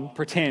someone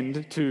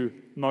pretend to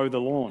mow the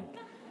lawn.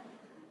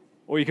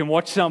 Or you can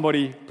watch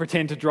somebody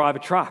pretend to drive a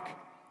truck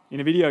in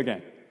a video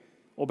game.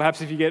 Or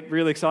perhaps if you get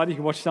really excited, you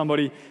can watch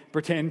somebody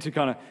pretend to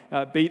kind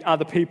of beat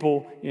other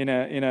people in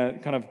a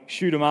kind of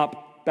shoot 'em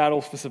up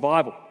battles for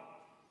survival.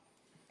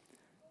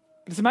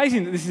 But it's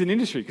amazing that this is an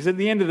industry, because at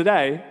the end of the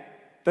day,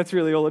 That's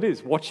really all it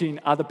is, watching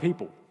other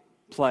people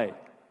play,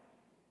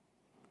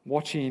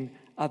 watching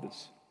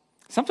others.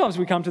 Sometimes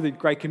we come to the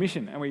Great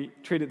Commission and we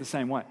treat it the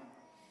same way.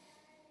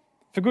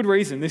 For good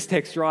reason, this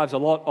text drives a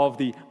lot of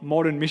the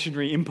modern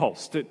missionary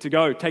impulse to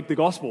go take the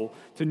gospel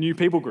to new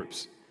people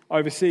groups,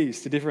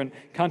 overseas, to different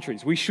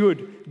countries. We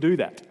should do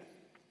that.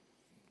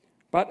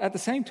 But at the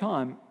same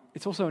time,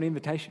 it's also an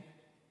invitation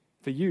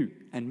for you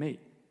and me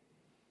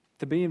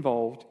to be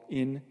involved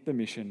in the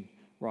mission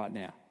right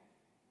now.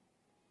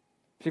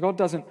 So God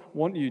doesn't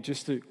want you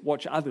just to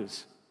watch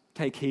others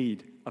take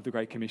heed of the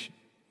Great Commission.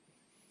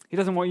 He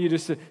doesn't want you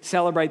just to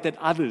celebrate that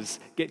others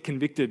get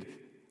convicted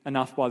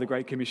enough by the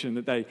Great Commission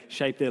that they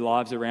shape their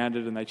lives around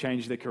it and they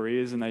change their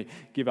careers and they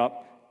give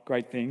up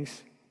great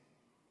things.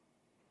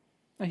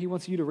 No, he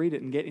wants you to read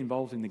it and get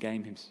involved in the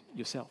game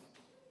yourself.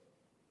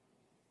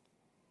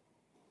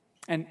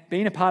 And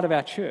being a part of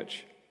our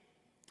church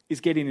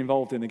is getting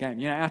involved in the game.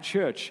 You know, our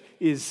church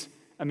is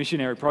a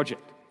missionary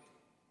project.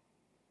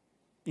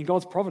 In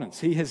God's providence,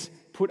 he has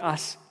put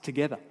us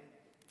together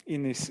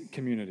in this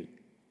community,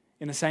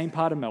 in the same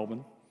part of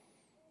Melbourne,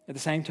 at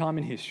the same time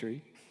in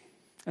history.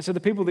 And so the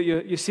people that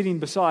you're sitting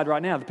beside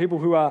right now, the people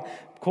who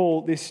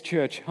call this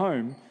church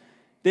home,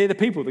 they're the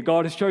people that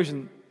God has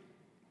chosen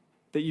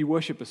that you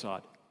worship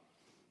beside.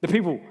 The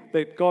people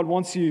that God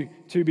wants you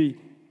to be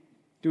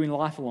doing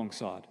life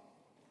alongside,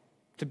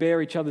 to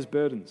bear each other's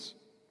burdens,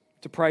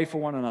 to pray for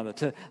one another,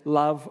 to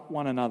love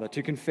one another,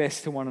 to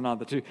confess to one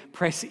another, to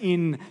press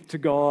in to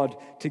God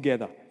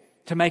together,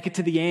 to make it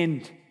to the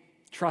end,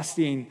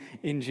 trusting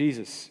in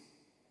Jesus.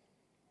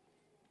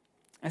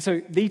 And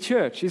so the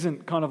church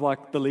isn't kind of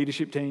like the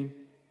leadership team.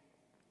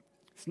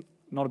 It's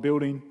not a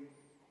building.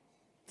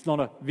 It's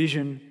not a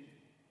vision.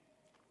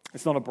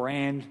 It's not a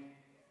brand.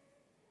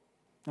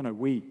 No,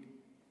 we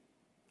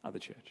are the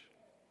church.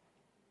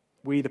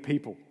 We, the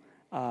people,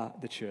 are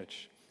the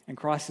church. And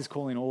Christ is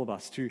calling all of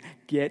us to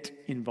get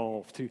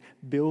involved, to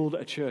build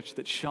a church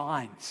that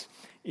shines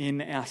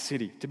in our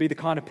city, to be the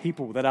kind of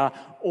people that are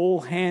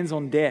all hands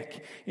on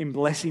deck in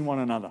blessing one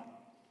another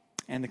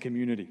and the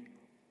community.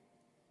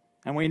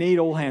 And we need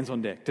all hands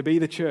on deck to be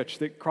the church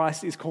that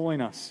Christ is calling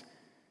us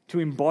to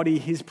embody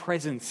his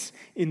presence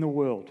in the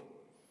world.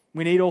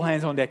 We need all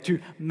hands on deck to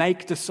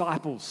make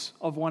disciples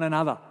of one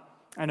another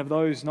and of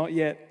those not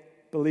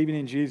yet believing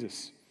in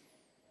Jesus.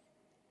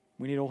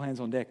 We need all hands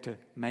on deck to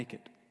make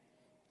it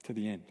to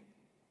the end.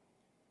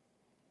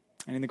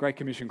 And in the Great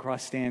Commission,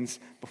 Christ stands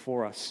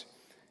before us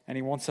and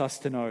he wants us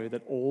to know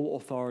that all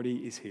authority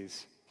is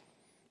his,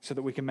 so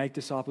that we can make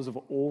disciples of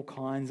all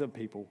kinds of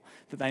people,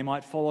 that they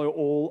might follow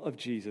all of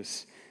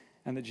Jesus,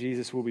 and that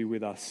Jesus will be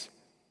with us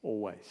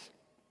always.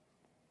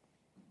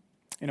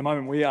 In a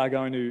moment, we are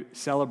going to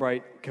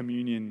celebrate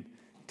communion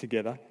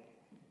together.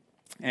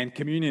 And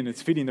communion,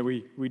 it's fitting that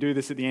we do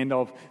this at the end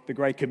of the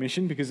Great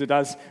Commission because it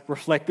does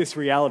reflect this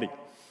reality.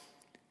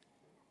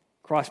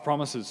 Christ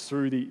promises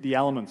through the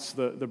elements,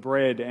 the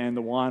bread and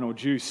the wine or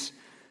juice,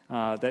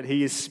 that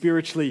he is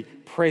spiritually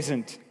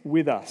present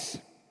with us,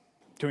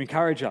 to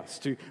encourage us,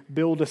 to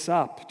build us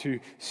up, to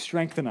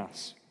strengthen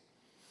us.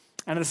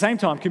 And at the same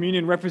time,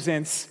 communion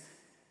represents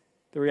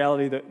the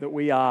reality that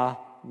we are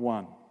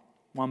one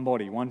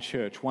body, one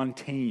church, one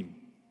team,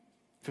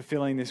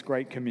 fulfilling this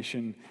Great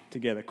Commission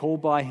together,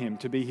 called by him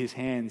to be his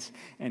hands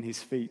and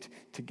his feet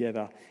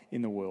together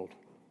in the world.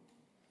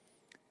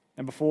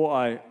 And before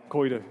I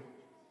call you to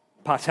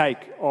partake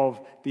of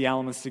the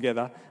elements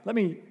together, let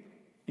me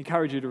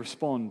encourage you to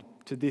respond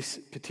to this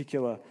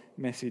particular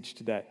message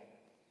today.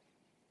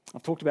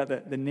 I've talked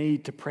about the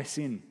need to press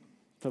in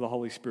to the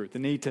Holy Spirit, the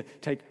need to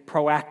take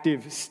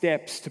proactive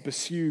steps to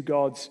pursue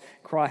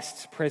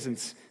Christ's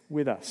presence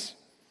with us.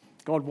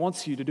 God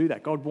wants you to do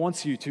that. God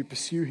wants you to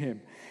pursue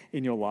him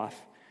in your life.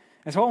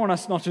 And so I want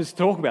us not just to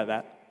talk about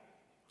that,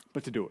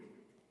 but to do it.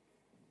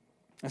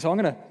 And so I'm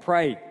going to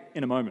pray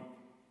in a moment.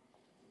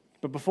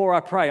 But before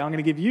I pray, I'm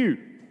going to give you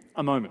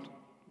a moment,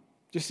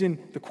 just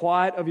in the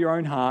quiet of your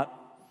own heart,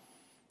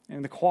 and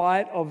in the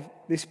quiet of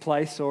this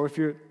place, or if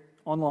you're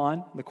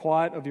online, the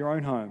quiet of your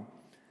own home,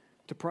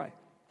 to pray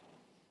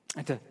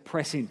and to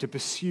press in, to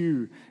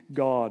pursue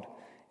God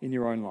in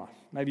your own life.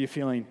 Maybe you're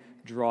feeling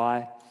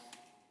dry.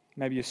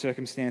 Maybe your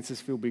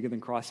circumstances feel bigger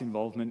than Christ's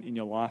involvement in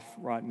your life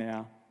right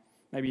now.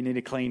 Maybe you need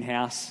a clean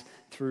house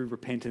through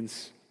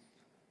repentance.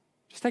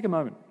 Just take a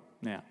moment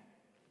now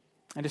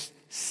and just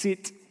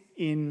sit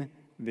in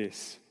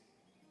this.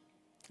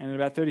 And in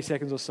about 30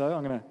 seconds or so,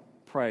 I'm going to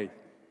pray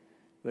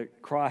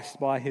that Christ,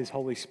 by his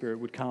Holy Spirit,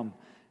 would come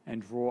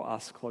and draw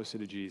us closer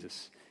to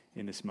Jesus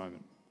in this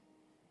moment.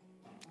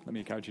 Let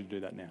me encourage you to do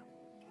that now.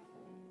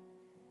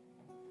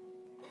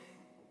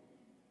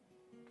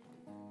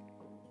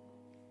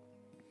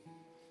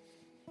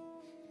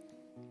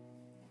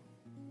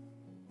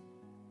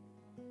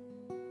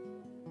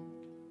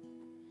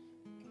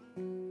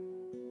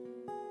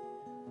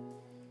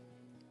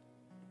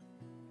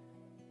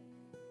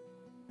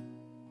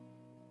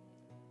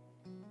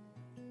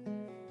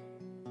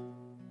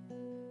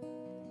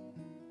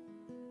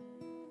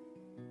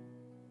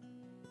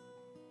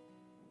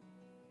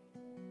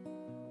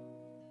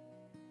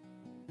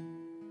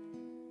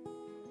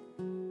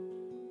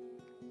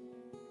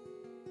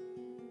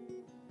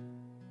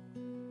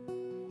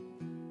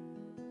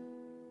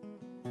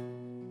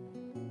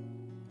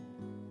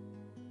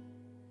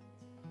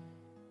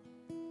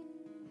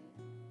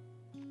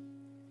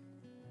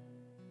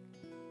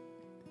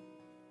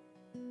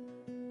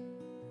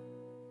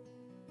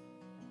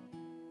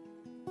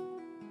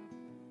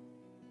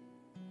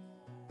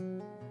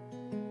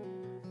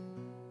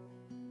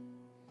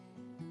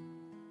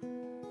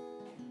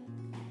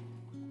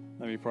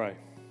 Let me pray.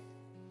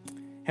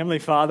 Heavenly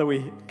Father,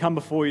 we come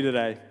before you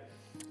today,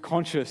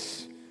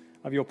 conscious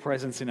of your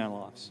presence in our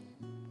lives.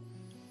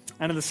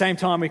 And at the same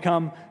time, we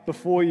come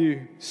before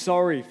you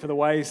sorry for the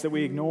ways that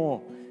we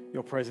ignore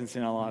your presence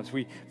in our lives.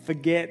 We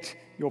forget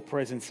your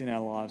presence in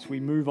our lives. We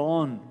move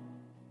on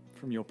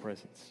from your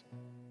presence.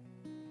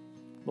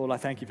 Lord, I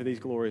thank you for these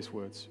glorious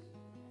words.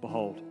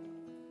 Behold,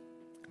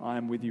 I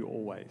am with you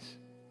always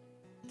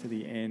to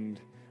the end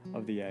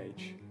of the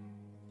age.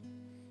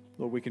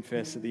 Lord, we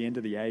confess that the end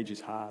of the age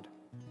is hard,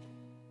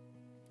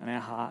 and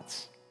our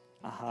hearts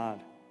are hard.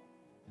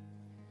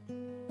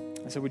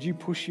 And so would you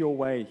push your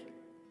way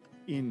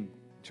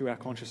into our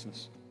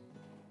consciousness?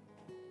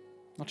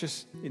 Not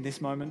just in this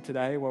moment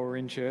today while we're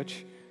in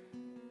church,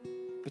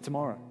 but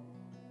tomorrow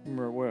when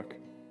we're at work,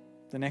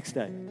 the next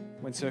day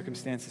when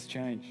circumstances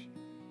change,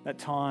 that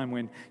time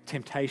when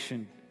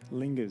temptation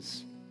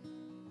lingers.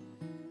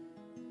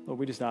 Lord,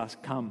 we just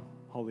ask, come,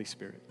 Holy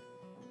Spirit.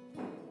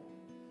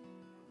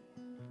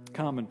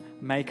 Come and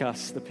make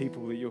us the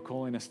people that you're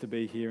calling us to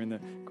be here in the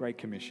Great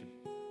Commission.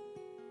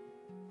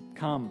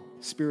 Come,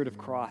 Spirit of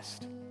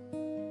Christ.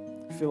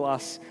 Fill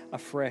us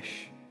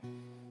afresh.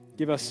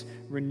 Give us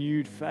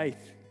renewed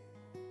faith.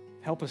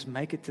 Help us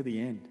make it to the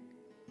end.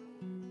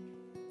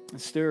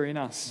 And stir in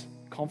us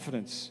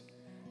confidence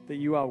that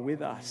you are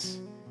with us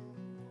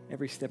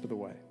every step of the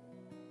way.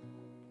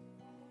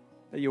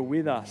 That you're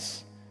with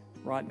us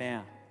right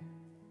now.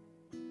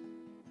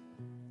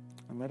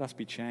 And let us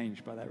be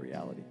changed by that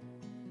reality.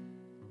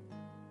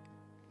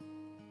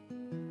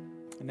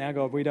 And now,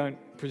 God, we don't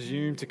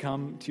presume to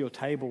come to your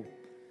table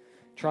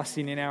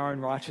trusting in our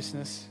own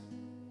righteousness.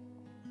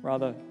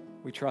 Rather,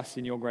 we trust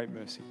in your great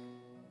mercy.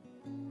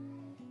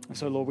 And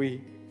so, Lord,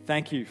 we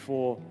thank you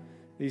for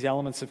these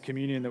elements of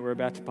communion that we're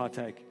about to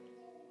partake.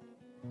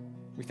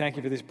 We thank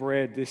you for this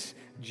bread, this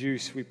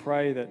juice. We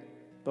pray that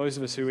those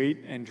of us who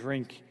eat and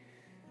drink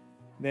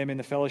them in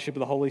the fellowship of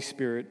the Holy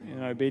Spirit,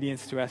 in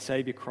obedience to our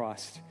Savior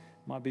Christ,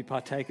 might be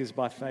partakers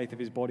by faith of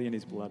his body and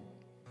his blood.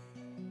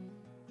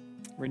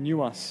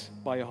 Renew us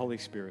by your Holy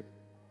Spirit.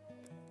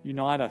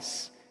 Unite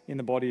us in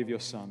the body of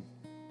your Son.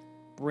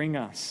 Bring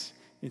us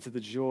into the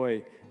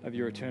joy of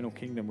your eternal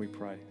kingdom, we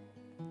pray.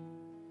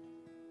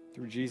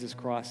 Through Jesus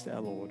Christ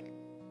our Lord.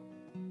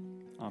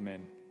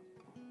 Amen.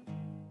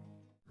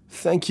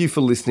 Thank you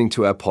for listening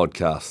to our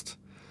podcast.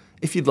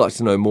 If you'd like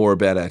to know more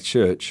about our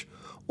church,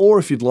 or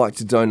if you'd like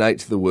to donate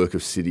to the work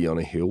of City on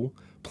a Hill,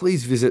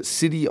 please visit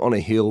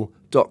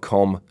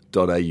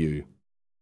cityonahill.com.au.